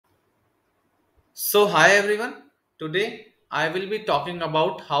Hi everyone. Today I will be talking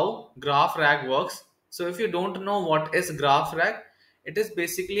about how GraphRAG works. So if you don't know what is GraphRAG, it is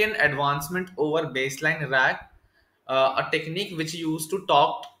basically an advancement over baseline RAG, a technique which you use to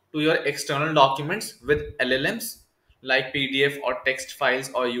talk to your external documents with LLMs like PDF or text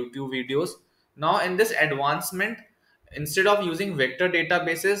files or YouTube videos. Now in this advancement, instead of using vector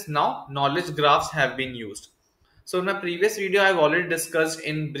databases, now knowledge graphs have been used. So in my previous video, I've already discussed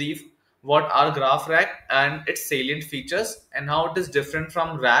in brief what are GraphRAG and its salient features and how it is different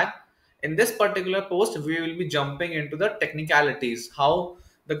from RAG. In this particular post, we will be jumping into the technicalities, how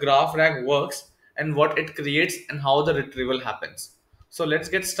the GraphRAG works and what it creates and how the retrieval happens. So let's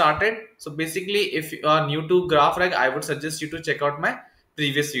get started. So basically, if you are new to GraphRAG, I would suggest you to check out my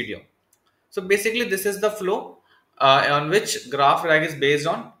previous video. So basically, this is the flow on which GraphRAG is based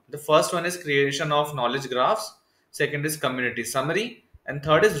on. The first one is creation of knowledge graphs, second is community summary, and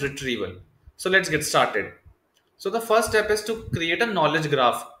third is retrieval. So let's get started. So the first step is to create a knowledge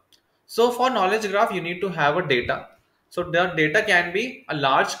graph. So for knowledge graph, you need to have a data. So the data can be a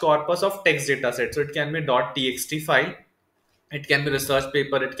large corpus of text data set. So it can be .txt file, it can be research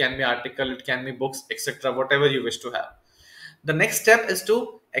paper, it can be article, it can be books, etc. Whatever you wish to have. The next step is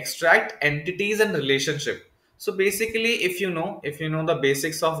to extract entities and relationship. So basically, if you know the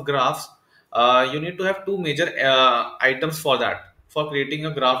basics of graphs, you need to have two major items for that, for creating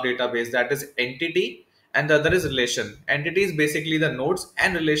a graph database, that is entity and the other is relation. Entity is basically the nodes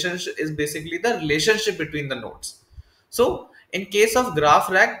and relationship is basically the relationship between the nodes. So in case of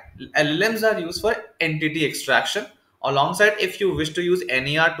GraphRAG, LLMs are used for entity extraction. Alongside, if you wish to use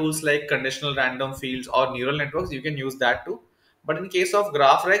NER tools like conditional random fields or neural networks, you can use that too. But in case of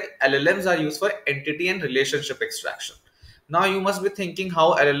GraphRAG, LLMs are used for entity and relationship extraction. Now you must be thinking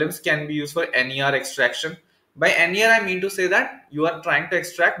how LLMs can be used for NER extraction. By NER, I mean to say that you are trying to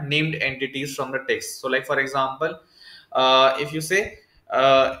extract named entities from the text. So like for example, if you say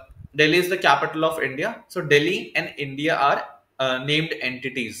Delhi is the capital of India, so Delhi and India are named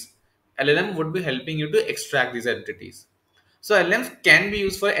entities. LLM would be helping you to extract these entities. So LLMs can be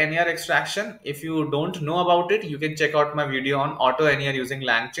used for NER extraction. If you don't know about it, you can check out my video on auto NER using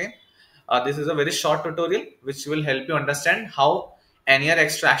LangChain. This is a very short tutorial which will help you understand how NER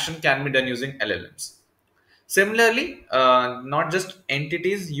extraction can be done using LLMs. Similarly, not just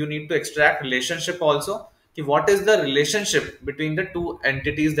entities, you need to extract relationship also. What is the relationship between the two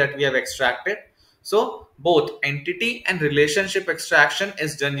entities that we have extracted? So both entity and relationship extraction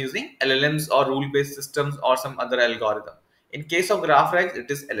is done using LLMs or rule-based systems or some other algorithm. In case of GraphRAG, it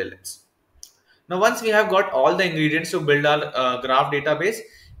is LLMs. Now, once we have got all the ingredients to build our graph database,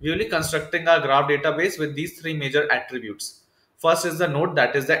 we will be constructing our graph database with these three major attributes. First is the node,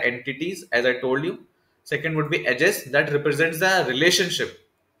 that is the entities, as I told you. Second would be edges, that represents the relationship.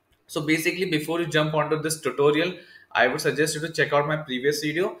 So basically, before you jump onto this tutorial, I would suggest you to check out my previous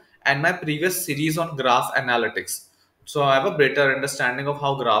video and my previous series on graph analytics. So I have a better understanding of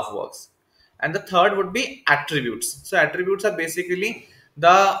how graph works. And the third would be attributes. So attributes are basically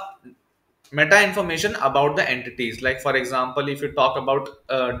the meta information about the entities. Like for example, if you talk about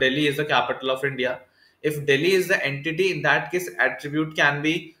Delhi is the capital of India, if Delhi is the entity, in that case attribute can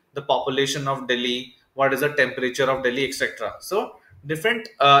be the population of Delhi, what is the temperature of Delhi, etc. So different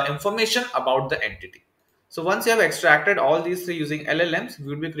information about the entity. So once you have extracted all these three using LLMs, we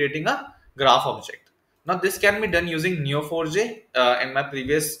will be creating a graph object. Now this can be done using Neo4j. In my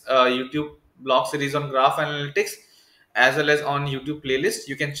previous YouTube blog series on graph analytics, as well as on YouTube playlist,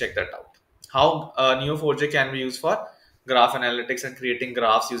 you can check that out. How Neo4j can be used for graph analytics and creating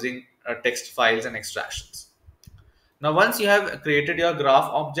graphs using text files and extractions. Now, once you have created your graph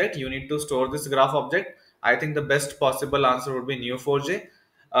object, you need to store this graph object. I think the best possible answer would be Neo4j.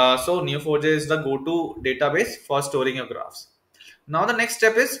 So Neo4j is the go-to database for storing your graphs. Now the next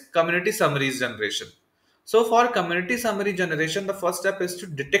step is community summaries generation. So for community summary generation, the first step is to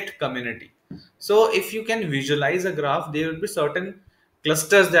detect community. So if you can visualize a graph, there will be certain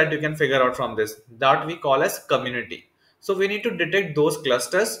clusters that you can figure out from this that we call as community. So we need to detect those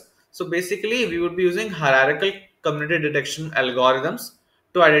clusters. So basically we would be using hierarchical community detection algorithms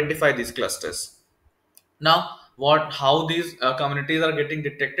to identify these clusters. Now, how these communities are getting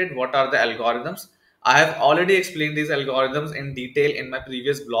detected, what are the algorithms? I have already explained these algorithms in detail in my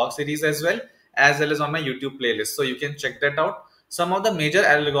previous blog series as well as on my YouTube playlist. So you can check that out. Some of the major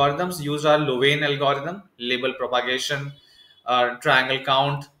algorithms used are Lovain algorithm, label propagation, triangle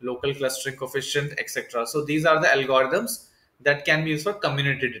count, local clustering coefficient, etc. So these are the algorithms that can be used for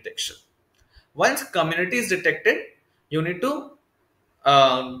community detection. Once community is detected, you need to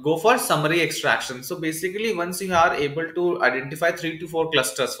go for summary extraction. So basically, once you are able to identify 3 to 4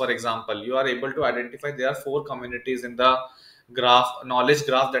 clusters, for example, you are able to identify there are 4 communities in the graph, knowledge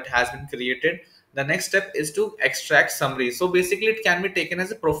graph that has been created. The next step is to extract summary. So basically, it can be taken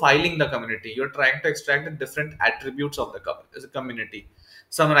as a profiling the community. You're trying to extract the different attributes of the community,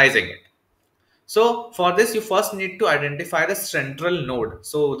 summarizing it. So for this, you first need to identify the central node.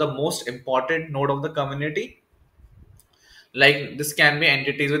 So the most important node of the community, like this can be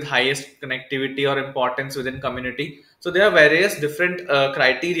entities with highest connectivity or importance within community. So there are various different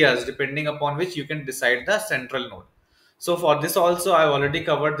criterias depending upon which you can decide the central node. So for this also, I've already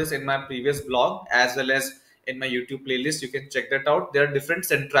covered this in my previous blog as well as in my YouTube playlist. You can check that out. There are different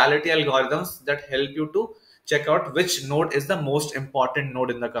centrality algorithms that help you to check out which node is the most important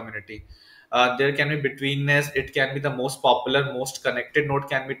node in the community. There can be betweenness. It can be the most popular, most connected node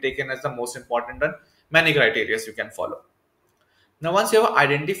can be taken as the most important, and many criteria you can follow. Now, once you have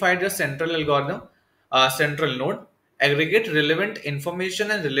identified your central algorithm, central node, aggregate relevant information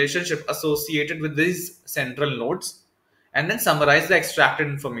and relationship associated with these central nodes, and then summarize the extracted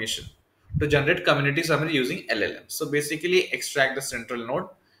information to generate community summary using LLM. So basically, extract the central node,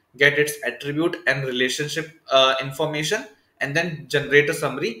 get its attribute and relationship information, and then generate a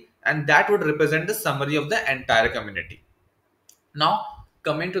summary, and that would represent the summary of the entire community. Now,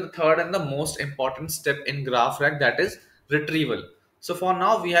 coming to the third and the most important step in GraphRAG, that is retrieval. So for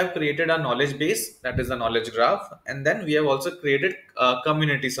now, we have created a knowledge base, that is the knowledge graph, and then we have also created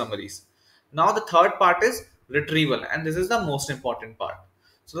community summaries. Now the third part is retrieval, and this is the most important part.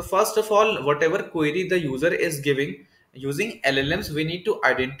 So the first of all, whatever query the user is giving using LLMs, we need to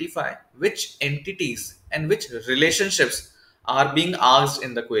identify which entities and which relationships are being asked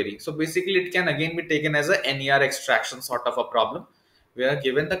in the query. So basically, it can again be taken as a NER extraction sort of a problem. We are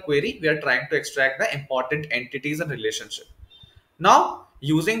given the query, we are trying to extract the important entities and relationship. Now,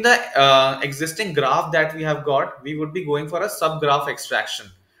 using the existing graph that we have got, we would be going for a subgraph extraction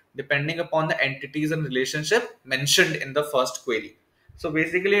depending upon the entities and relationship mentioned in the first query. So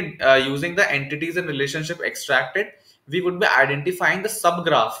basically, using the entities and relationship extracted, we would be identifying the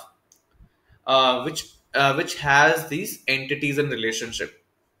subgraph which has these entities and relationship.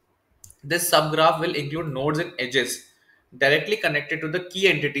 This subgraph will include nodes and edges directly connected to the key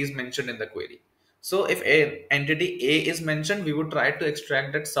entities mentioned in the query. So if a entity A is mentioned, we would try to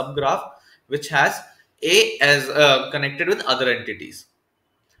extract that subgraph which has A as connected with other entities.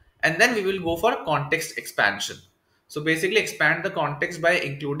 And then we will go for context expansion. So basically expand the context by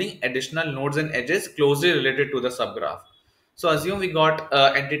including additional nodes and edges closely related to the subgraph. So assume we got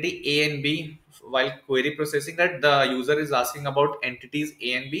entity A and B while query processing, that the user is asking about entities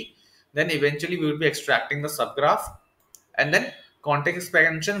A and B. Then eventually we will be extracting the subgraph, and then context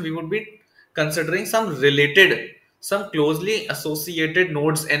expansion, we would be considering some related, some closely associated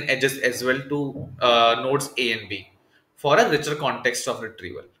nodes and edges as well to nodes A and B for a richer context of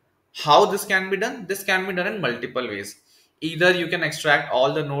retrieval. How this can be done? This can be done in multiple ways. Either you can extract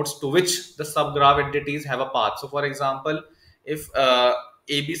all the nodes to which the subgraph entities have a path. So for example, if A,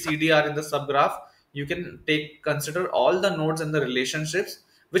 B, C, D are in the subgraph, you can take consider all the nodes and the relationships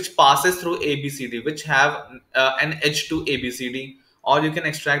which passes through A, B, C, D, which have an edge to A, B, C, D. Or you can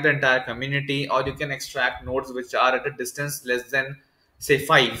extract the entire community, or you can extract nodes which are at a distance less than say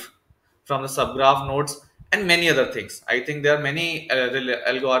 5 from the subgraph nodes, and many other things. I think there are many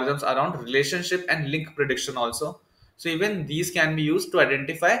algorithms around relationship and link prediction also. So even these can be used to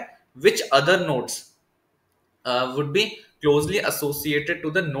identify which other nodes would be closely associated to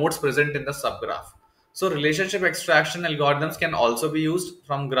the nodes present in the subgraph. So relationship extraction algorithms can also be used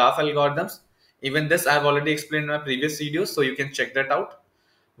from graph algorithms. Even this I've already explained in my previous videos, so you can check that out.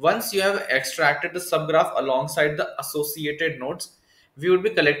 Once you have extracted the subgraph alongside the associated nodes, we would be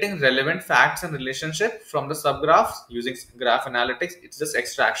collecting relevant facts and relationship from the subgraphs using graph analytics. It's just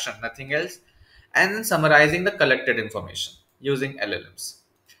extraction, nothing else. And then summarizing the collected information using LLMs.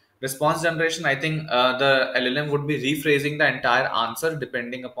 Response generation, I think the LLM would be rephrasing the entire answer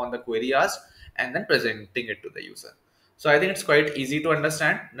depending upon the query asked and then presenting it to the user. So I think it's quite easy to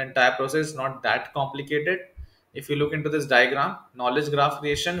understand. The entire process is not that complicated. If you look into this diagram, knowledge graph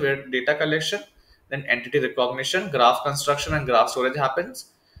creation where data collection, then entity recognition, graph construction and graph storage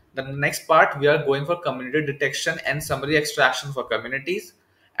happens. Then the next part, we are going for community detection and summary extraction for communities.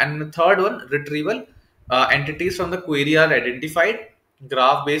 And the third one, retrieval. Entities from the query are identified.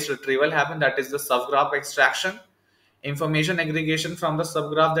 Graph based retrieval happen, that is the subgraph extraction, information aggregation from the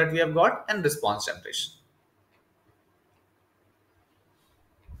subgraph that we have got, and response generation.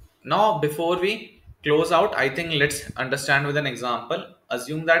 Now before we close out, I think let's understand with an example.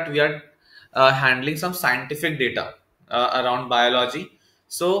 Assume that we are handling some scientific data. around biology.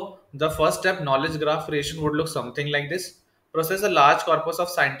 So the first step, knowledge graph creation, would look something like this. Process a large corpus of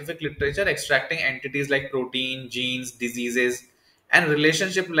scientific literature, extracting entities like protein, genes, diseases, and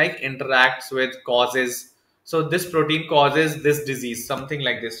relationship like interacts with causes. So this protein causes this disease, something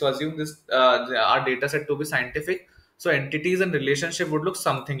like this. So assume this our data set to be scientific. So entities and relationship would look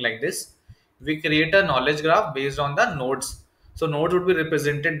something like this. We create a knowledge graph based on the nodes. So nodes would be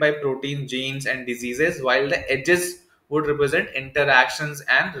represented by protein, genes, and diseases, while the edges would represent interactions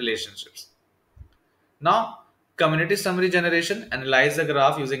and relationships. Now, community summary generation, analyze the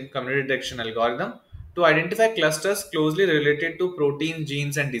graph using community detection algorithm to identify clusters closely related to protein,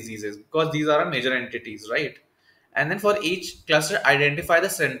 genes, and diseases, because these are major entities, right? And then for each cluster, identify the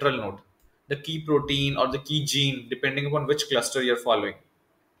central node, the key protein or the key gene, depending upon which cluster you're following.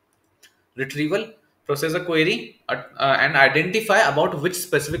 Retrieval, process a query and identify about which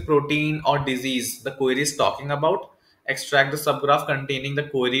specific protein or disease the query is talking about. Extract the subgraph containing the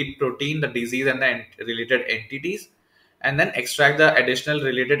queried protein, the disease, and the related entities, and then extract the additional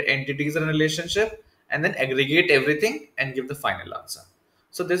related entities and relationship, and then aggregate everything and give the final answer.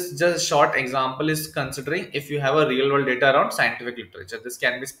 So this just short example is considering if you have a real world data around scientific literature. This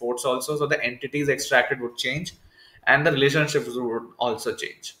can be sports also, so the entities extracted would change and the relationships would also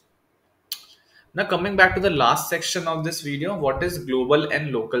change. Now coming back to the last section of this video, what is global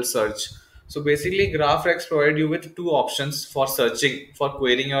and local search? So basically GraphRAG provide you with two options for searching, for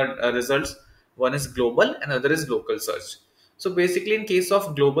querying your results. One is global and other is local search. So basically in case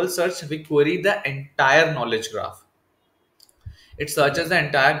of global search, we query the entire knowledge graph. It searches the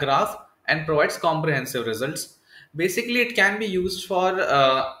entire graph and provides comprehensive results. Basically, it can be used for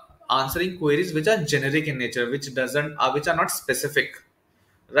answering queries which are generic in nature, which are not specific,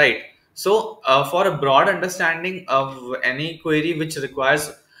 right? So, for a broad understanding of any query which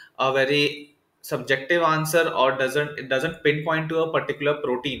requires a very subjective answer or doesn't pinpoint to a particular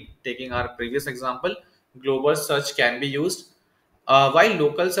protein, taking our previous example, global search can be used. While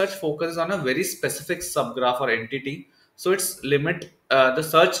local search focuses on a very specific subgraph or entity, so its limit, the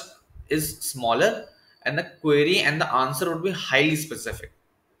search is smaller, and the query and the answer would be highly specific.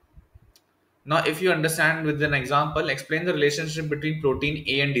 Now, if you understand with an example, explain the relationship between protein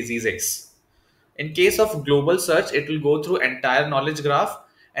A and disease X. In case of global search, it will go through entire knowledge graph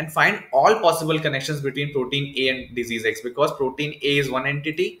and find all possible connections between protein A and disease X, because protein A is one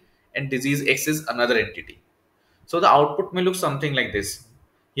entity and disease X is another entity. So the output may look something like this.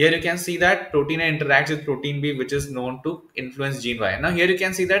 Here you can see that protein A interacts with protein B, which is known to influence gene Y. Now here you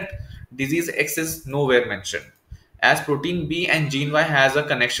can see that disease X is nowhere mentioned. As protein B and gene Y has a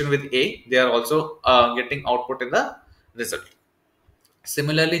connection with A, they are also getting output in the result.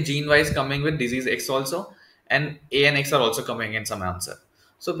 Similarly, gene Y is coming with disease X also, and A and X are also coming in some answer.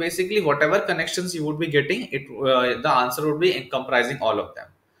 So basically, whatever connections you would be getting, the answer would be comprising all of them.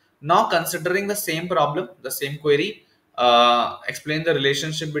 Now, considering the same problem, the same query, explain the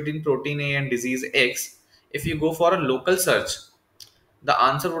relationship between protein A and disease X. If you go for a local search, the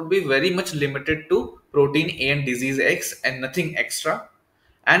answer would be very much limited to protein A and disease X and nothing extra,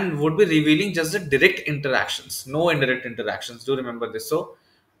 and would be revealing just the direct interactions, no indirect interactions. Do remember this. So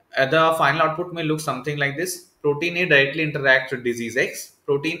the final output may look something like this. Protein A directly interacts with disease X.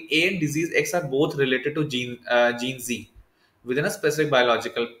 Protein A and disease X are both related to gene Z within a specific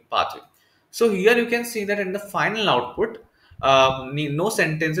biological pathway. So here you can see that in the final output, no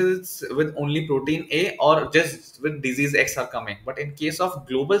sentences with only protein A or just with disease X are coming. But in case of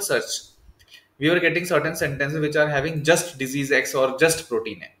global search, we are getting certain sentences which are having just disease X or just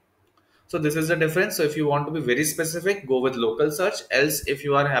protein A. So this is the difference. So if you want to be very specific, go with local search. Else, if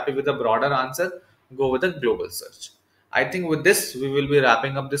you are happy with a broader answer, go with a global search. I think with this, we will be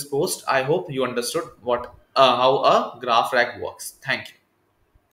wrapping up this post. I hope you understood how a GraphRAG works. Thank you.